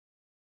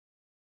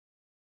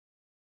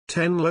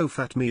10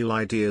 low-fat meal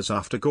ideas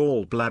after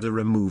gallbladder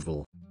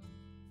removal.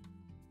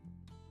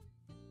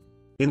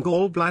 In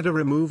gallbladder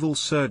removal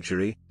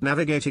surgery,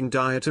 navigating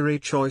dietary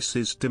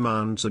choices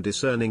demands a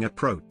discerning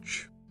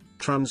approach.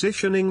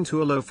 Transitioning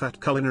to a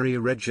low-fat culinary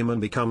regimen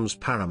becomes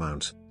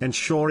paramount,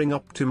 ensuring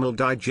optimal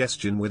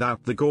digestion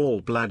without the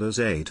gallbladder's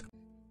aid.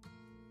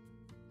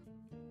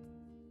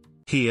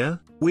 Here,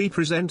 we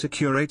present a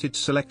curated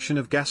selection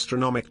of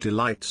gastronomic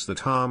delights that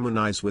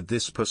harmonize with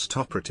this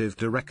postoperative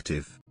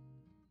directive.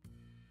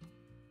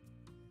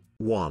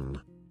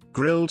 1.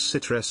 Grilled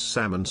citrus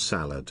salmon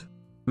salad.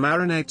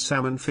 Marinate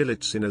salmon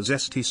fillets in a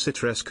zesty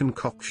citrus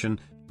concoction,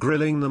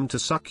 grilling them to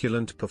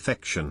succulent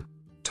perfection.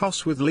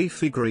 Toss with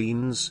leafy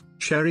greens,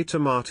 cherry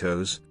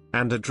tomatoes,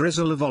 and a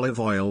drizzle of olive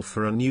oil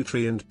for a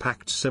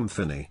nutrient-packed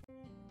symphony.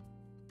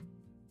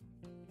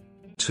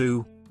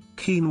 2.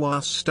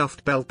 Quinoa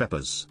stuffed bell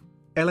peppers.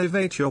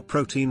 Elevate your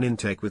protein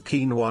intake with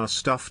quinoa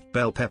stuffed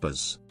bell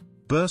peppers.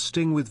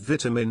 Bursting with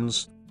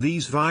vitamins,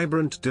 these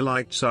vibrant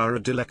delights are a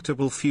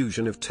delectable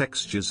fusion of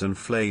textures and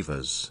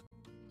flavors.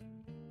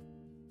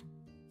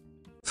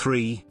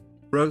 3.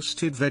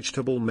 Roasted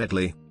vegetable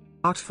medley.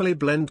 Artfully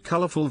blend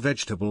colorful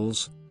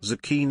vegetables,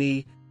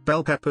 zucchini,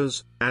 bell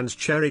peppers, and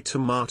cherry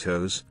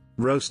tomatoes,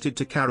 roasted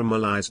to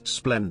caramelized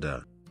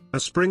splendor. A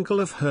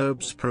sprinkle of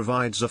herbs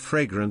provides a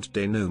fragrant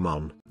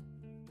denouement.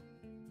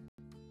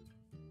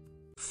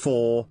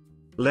 4.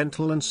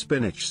 Lentil and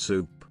spinach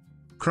soup.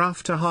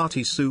 Craft a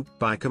hearty soup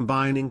by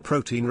combining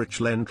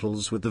protein-rich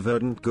lentils with the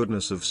verdant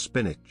goodness of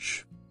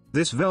spinach.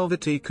 This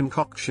velvety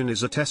concoction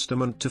is a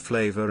testament to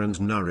flavor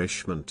and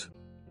nourishment.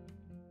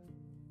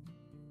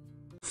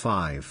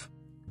 5.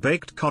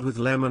 Baked cod with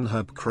lemon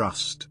herb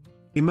crust.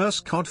 Immerse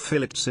cod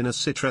fillets in a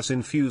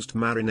citrus-infused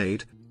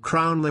marinade,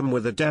 crown them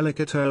with a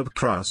delicate herb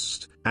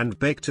crust, and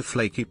bake to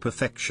flaky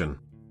perfection.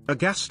 A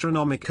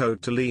gastronomic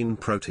ode to lean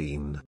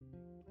protein.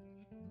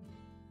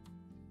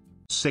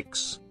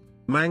 6.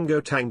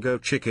 Mango tango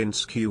chicken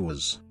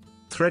skewers.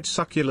 Thread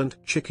succulent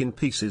chicken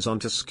pieces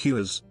onto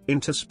skewers,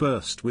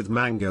 interspersed with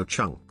mango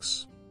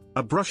chunks.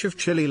 A brush of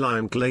chili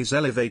lime glaze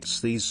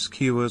elevates these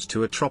skewers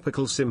to a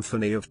tropical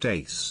symphony of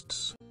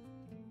tastes.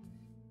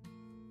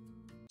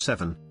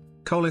 7.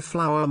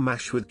 Cauliflower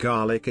mash with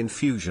garlic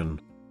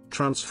infusion.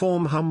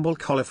 Transform humble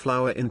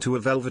cauliflower into a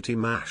velvety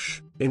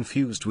mash,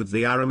 infused with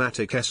the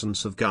aromatic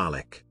essence of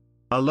garlic.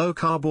 A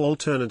low-carb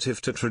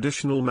alternative to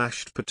traditional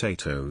mashed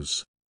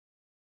potatoes.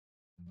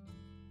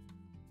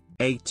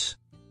 8.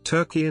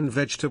 Turkey and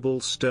vegetable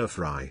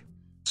stir-fry.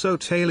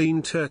 Sauté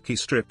lean turkey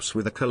strips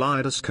with a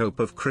kaleidoscope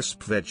of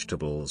crisp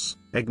vegetables,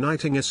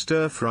 igniting a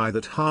stir-fry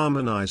that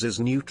harmonizes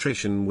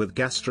nutrition with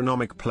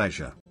gastronomic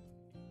pleasure.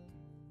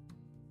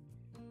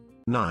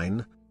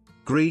 9.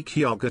 Greek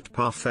yogurt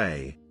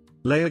parfait.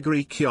 Layer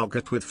Greek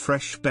yogurt with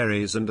fresh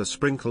berries and a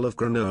sprinkle of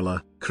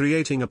granola,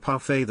 creating a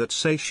parfait that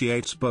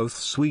satiates both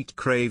sweet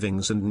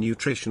cravings and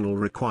nutritional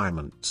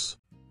requirements.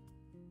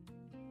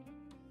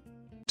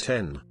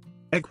 10.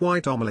 Egg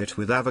white omelette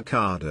with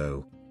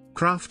avocado.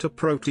 Craft a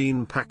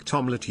protein-packed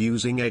omelette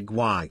using egg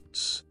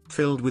whites,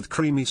 filled with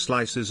creamy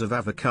slices of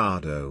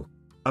avocado.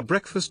 A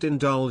breakfast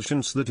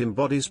indulgence that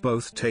embodies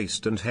both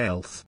taste and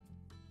health.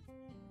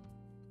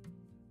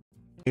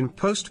 In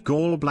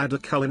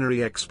post-gallbladder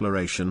culinary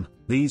exploration,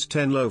 these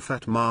 10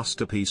 low-fat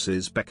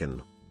masterpieces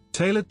beckon.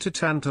 Tailored to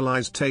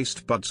tantalize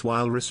taste buds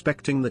while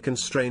respecting the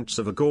constraints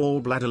of a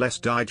gallbladder-less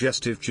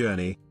digestive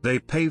journey, they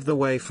pave the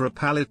way for a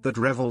palate that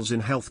revels in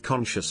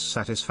health-conscious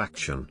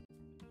satisfaction.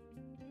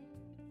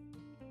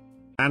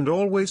 And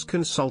always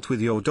consult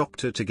with your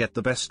doctor to get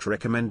the best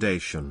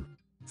recommendation.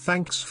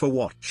 Thanks for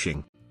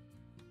watching.